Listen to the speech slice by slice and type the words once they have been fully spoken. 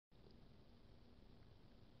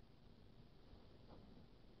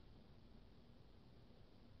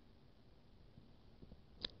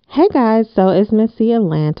Hey guys, so it's Missy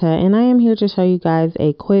Atlanta, and I am here to show you guys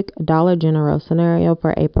a quick Dollar General scenario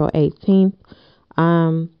for April 18th.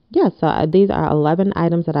 These are 11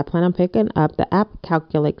 items that I plan on picking up. The app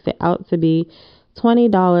calculates it out to be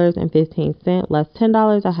 $20.15 less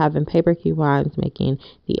 $10 I have in paper coupons, making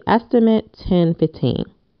the estimate $10.15.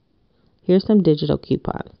 Here's some digital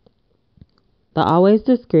coupons. The Always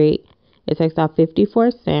Discreet, it takes off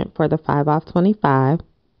 54 cents for the 5 off 25.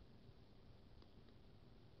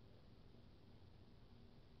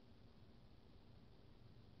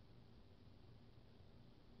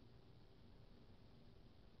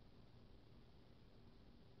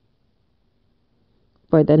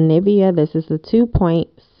 For the Nivea, this is the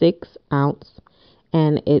 2.6 ounce,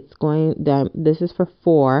 and this is for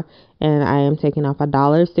 4, and I am taking off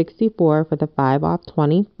 $1.64 for the 5 off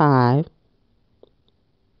 25.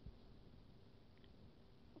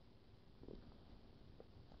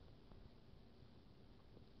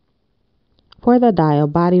 For the Dial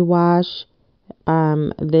body wash,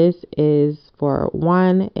 this is for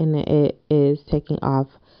 1, and it is taking off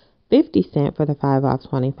 50 cents for the 5 off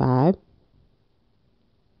 25.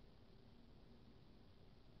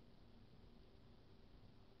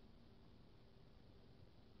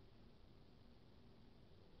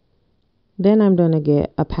 Then I'm going to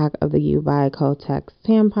get a pack of the U by Kotex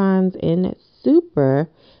tampons in Super,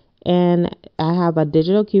 and I have a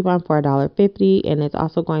digital coupon for $1.50, and it's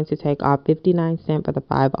also going to take off 59 cents for the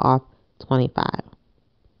 5 off 25.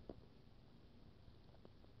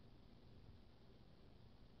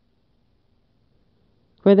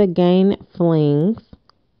 For the Gain Flings,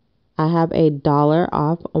 I have a $1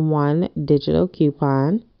 off 1 digital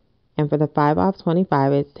coupon, and for the 5 off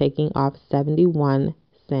 25, it's taking off 71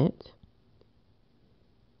 cents.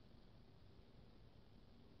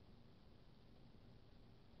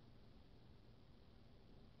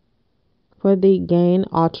 For the Gain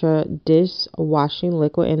Ultra dishwashing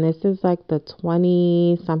liquid, and this is like the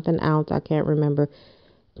 20 something ounce, I can't remember,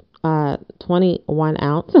 21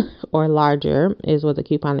 ounce or larger is what the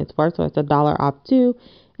coupon is for, so it's $1 off 2,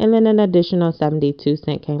 and then an additional 72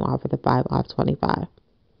 cents came off of the 5 off 25.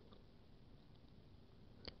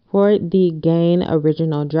 For the Gain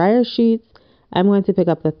Original Dryer Sheets, I'm going to pick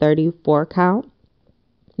up the 34 count.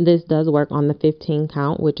 This does work on the 15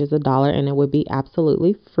 count, which is $1, and it would be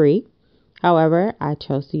absolutely free. However, I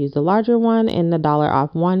chose to use the larger one and the $1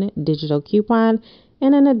 off 1 digital coupon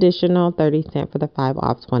and an additional 30 cents for the 5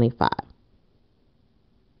 off 25.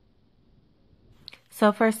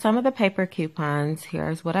 So for some of the paper coupons,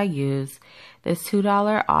 here's what I use. This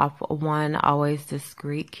 $2 off 1 Always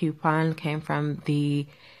Discreet coupon came from the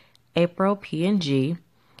April P&G,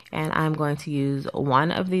 and I'm going to use one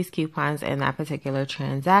of these coupons in that particular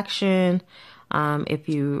transaction. If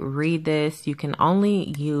you read this, you can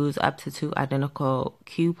only use up to 2 identical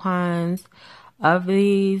coupons of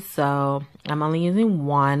these. So I'm only using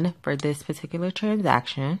one for this particular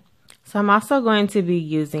transaction. So I'm also going to be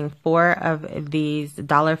using 4 of these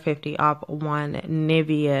 $1.50 off 1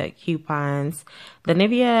 Nivea coupons. The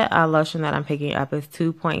Nivea lotion that I'm picking up is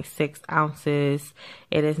 2.6 ounces.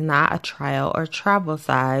 It is not a trial or travel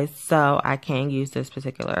size, so I can use this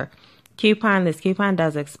particular coupon. This coupon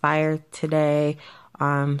does expire today,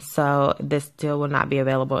 so this still will not be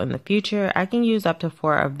available in the future. I can use up to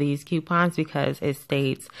 4 of these coupons because it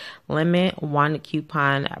states limit 1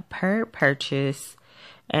 coupon per purchase,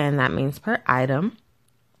 and that means per item,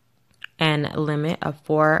 and limit of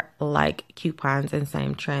 4 like coupons in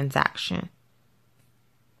same transaction.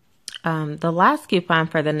 The last coupon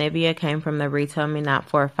for the Nivea came from the Retail Me Not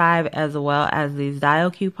 4-5, as well as these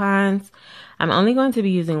Dial coupons. I'm only going to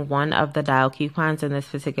be using one of the Dial coupons in this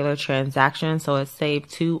particular transaction, so it's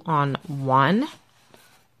saved 2 on 1.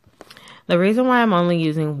 The reason why I'm only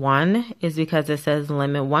using one is because it says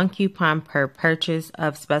limit 1 coupon per purchase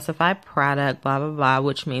of specified product, blah, blah, blah,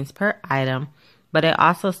 which means per item. But it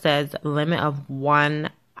also says limit of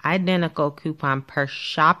 1 identical coupon per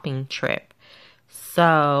shopping trip.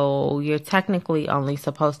 So you're technically only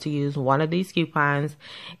supposed to use one of these coupons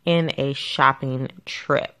in a shopping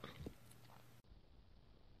trip.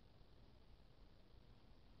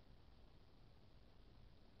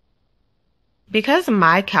 Because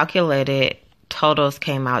my calculated totals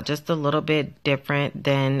came out just a little bit different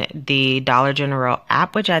than the Dollar General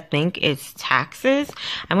app, which I think is taxes,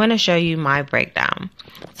 I'm going to show you my breakdown.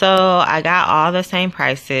 So I got all the same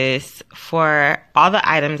prices for all the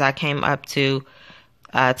items. I came up to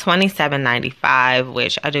 $27.95,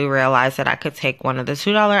 which I do realize that I could take one of the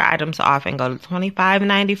 $2 items off and go to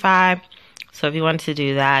 $25.95. So if you wanted to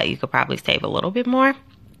do that, you could probably save a little bit more.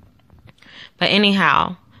 But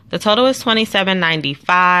anyhow, The total is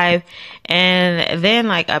 $27.95. And then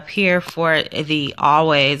like up here for the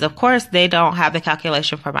Always, of course, they don't have the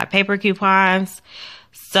calculation for my paper coupons.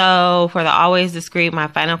 So for the Always Discreet, my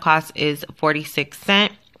final cost is 46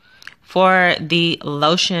 cents. For the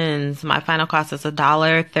lotions, my final cost is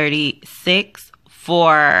 $1.36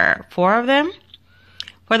 for 4 of them.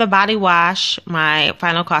 For the body wash, my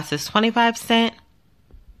final cost is 25 cents.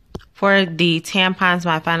 For the tampons,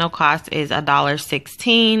 my final cost is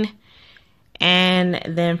 $1.16. And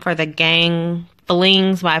then for the Gain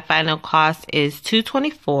Flings, my final cost is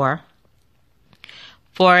 $2.24.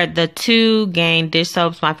 For the 2 Gain dish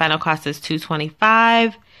soaps, my final cost is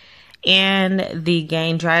 $2.25. And the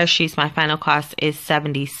Gain dryer sheets, my final cost is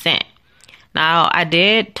 70 cents. Now, I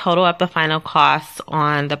did total up the final costs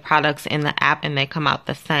on the products in the app and they come out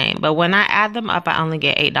the same. But when I add them up, I only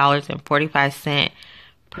get $8.45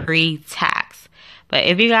 pre-tax. But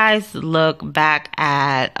if you guys look back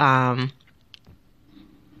at,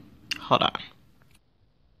 hold on.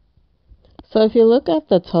 So if you look at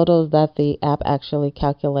the totals that the app actually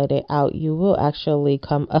calculated out, you will actually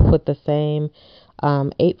come up with the same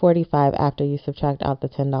 $8.45 after you subtract out the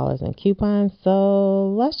 $10 in coupons. So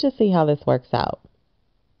let's just see how this works out.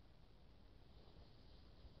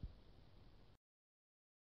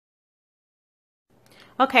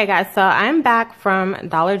 Okay guys, so I'm back from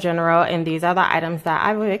Dollar General and these are the items that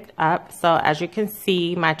I picked up. So as you can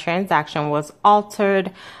see, my transaction was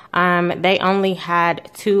altered. They only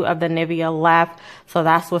had 2 of the Nivea left, so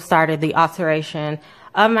that's what started the alteration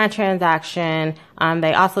of my transaction.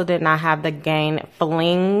 They also did not have the Gain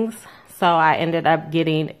Flings, so I ended up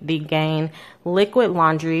getting the Gain liquid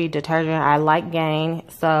laundry detergent. I like Gain,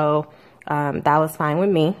 so that was fine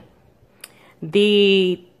with me.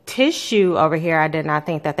 The tissue over here, I did not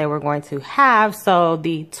think that they were going to have, so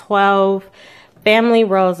the 12 Family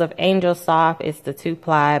Rolls of Angel Soft, it's the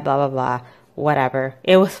 2-ply, blah, blah, blah, whatever.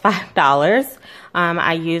 It was $5.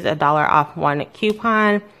 I used $1 off 1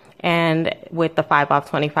 coupon, and with the 5 off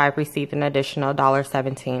 25 received an additional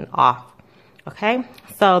 $1.17 off. Okay,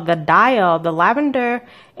 so the Dial, the lavender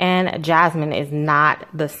and jasmine is not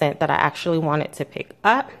the scent that I actually wanted to pick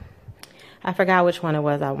up. I forgot which one it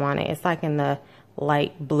was I wanted. It's like in the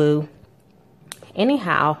light blue.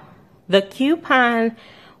 Anyhow, the coupon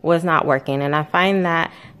was not working, and I find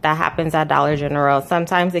that happens at Dollar General.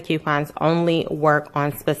 Sometimes the coupons only work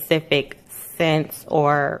on specific scents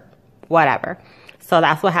or whatever. So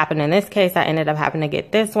that's what happened in this case. I ended up having to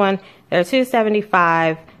get this one. They're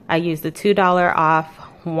 $2.75. I used the $2 off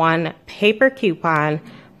 1 paper coupon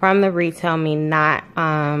from the Retail Me Not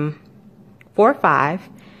for 5.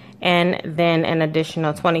 And then an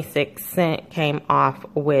additional 26 cents came off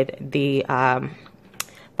with the 5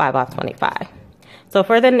 off 25. So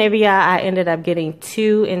for the Nivea, I ended up getting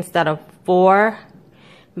 2 instead of 4.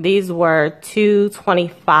 These were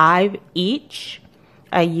 $2.25 each.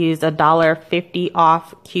 I used a $1.50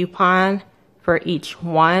 off coupon for each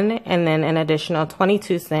one, and then an additional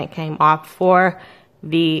 22 cents came off for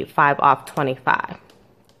the 5 off 25.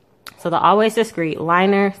 So the Always Discreet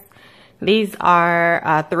liners, these are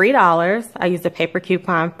 $3. I used a paper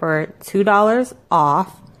coupon for $2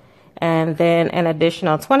 off, and then an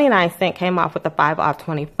additional 29 cents came off with the 5 off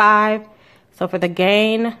 25. So for the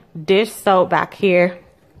Gain dish soap back here,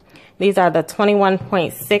 these are the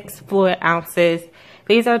 21.6 fluid ounces.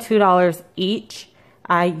 These are $2 each.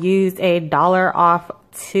 I used a $1 off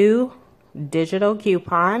 2 digital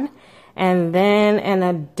coupon, and then an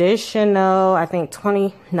additional, I think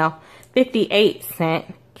 58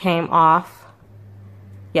 cents came off.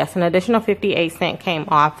 Yes, an additional 58 cents came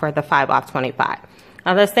off for the 5 off 25.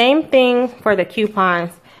 Now the same thing for the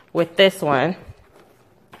coupons with this one.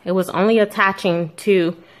 It was only attaching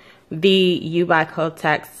to the U by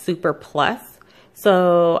Kotex Super Plus.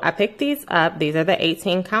 So I picked these up. These are the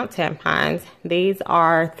 18 count tampons. These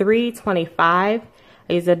are $3.25. I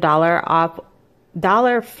used a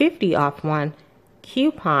 $1.50 off 1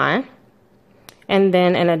 coupon. And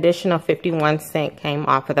then an additional 51 cents came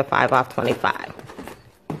off of the 5 off 25.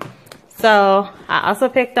 So I also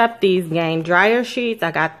picked up these Gain dryer sheets.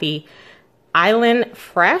 I got the Island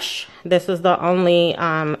Fresh. This was the only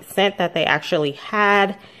scent that they actually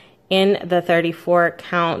had in the 34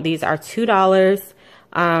 count. These are $2.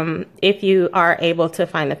 If you are able to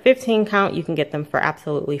find the 15 count, you can get them for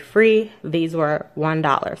absolutely free. These were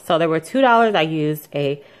 $1. So there were $2. I used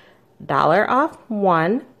a $1 off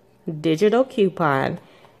 1 digital coupon.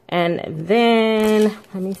 And then,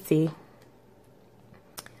 let me see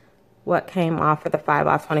what came off for the 5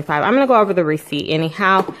 off 25. I'm going to go over the receipt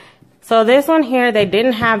anyhow. So this one here, they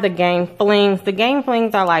didn't have the Gain Flings. The Gain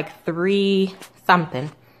Flings are like $3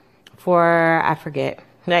 something for, I forget.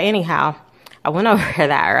 But anyhow, I went over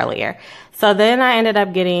that earlier. So then I ended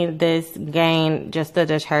up getting this Gain, just the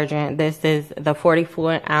detergent. This is the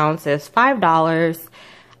 44 ounce. It's $5.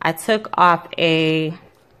 I took off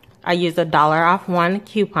I used $1 off one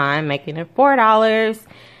coupon, making it $4.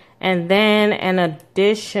 And then an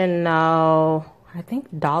additional, I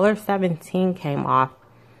think $1.17 came off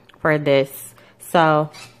for this.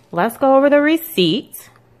 So let's go over the receipt.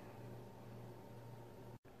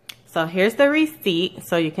 So here's the receipt.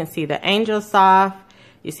 So you can see the Angel Soft.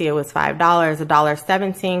 You see it was $5.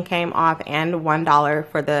 $1.17 came off and $1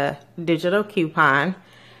 for the digital coupon.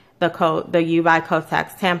 The U by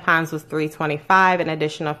Kotex tampons was $3.25. An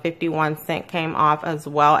additional 51 cents came off, as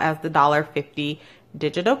well as the $1.50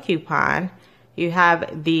 digital coupon. You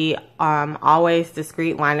have the Always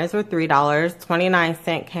Discreet liners were $3. 29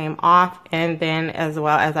 cents came off, and then as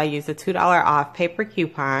well as I used a $2 off paper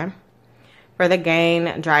coupon. For the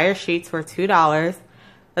Gain dryer sheets were $2.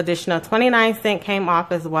 Additional 29 cents came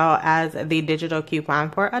off, as well as the digital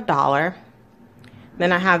coupon for $1.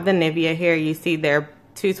 Then I have the Nivea here. You see they're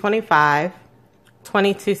 $2.25.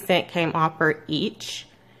 22 cents came off for each.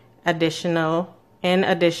 In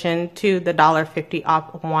addition to the $1.50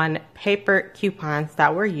 off one paper coupons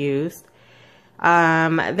that were used.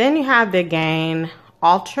 Then you have the Gain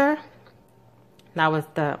Ultra. That was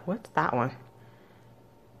what's that one?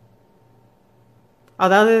 Oh,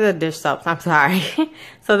 those are the dish soaps. I'm sorry.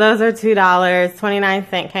 So those are $2. 29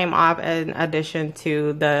 cents came off in addition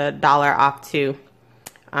to the $1 off two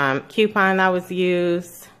coupon that was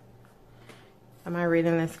used. Am I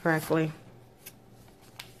reading this correctly?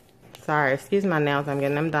 Sorry, excuse my nails. I'm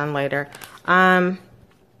getting them done later.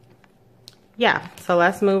 Yeah, so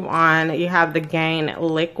let's move on. You have the Gain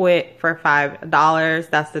Liquid for $5.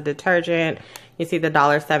 That's the detergent. You see the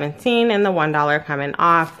 $1.17 and the $1 coming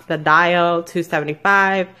off. The Dial,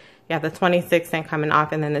 $2.75. You have the 26 cents coming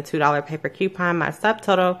off, and then the $2 paper coupon. My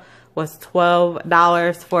subtotal was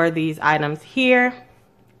 $12 for these items here,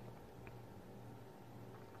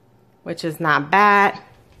 which is not bad.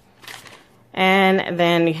 And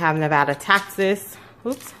then you have Nevada taxes.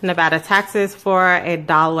 Nevada taxes for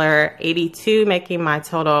 $1.82, making my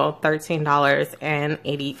total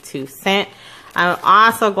 $13.82. I'm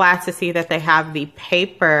also glad to see that they have the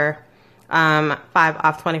paper 5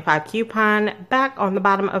 off 25 coupon back on the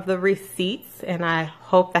bottom of the receipts, and I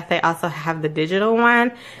hope that they also have the digital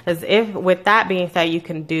one, as if with that being said, you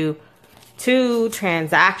can do 2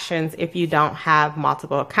 transactions if you don't have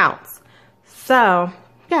multiple accounts. So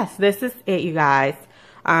yes, this is it, you guys.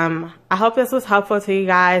 I hope this was helpful to you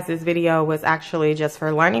guys. This video was actually just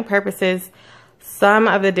for learning purposes. Some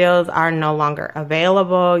of the deals are no longer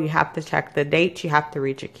available. You have to check the dates. You have to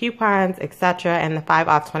read your coupons, etc. And the 5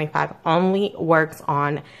 off 25 only works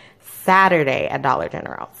on Saturday at Dollar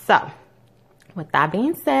General. So with that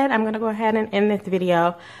being said, I'm going to go ahead and end this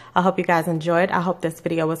video. I hope you guys enjoyed. I hope this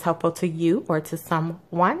video was helpful to you or to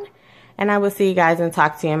someone. And I will see you guys and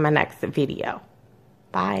talk to you in my next video.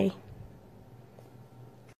 Bye.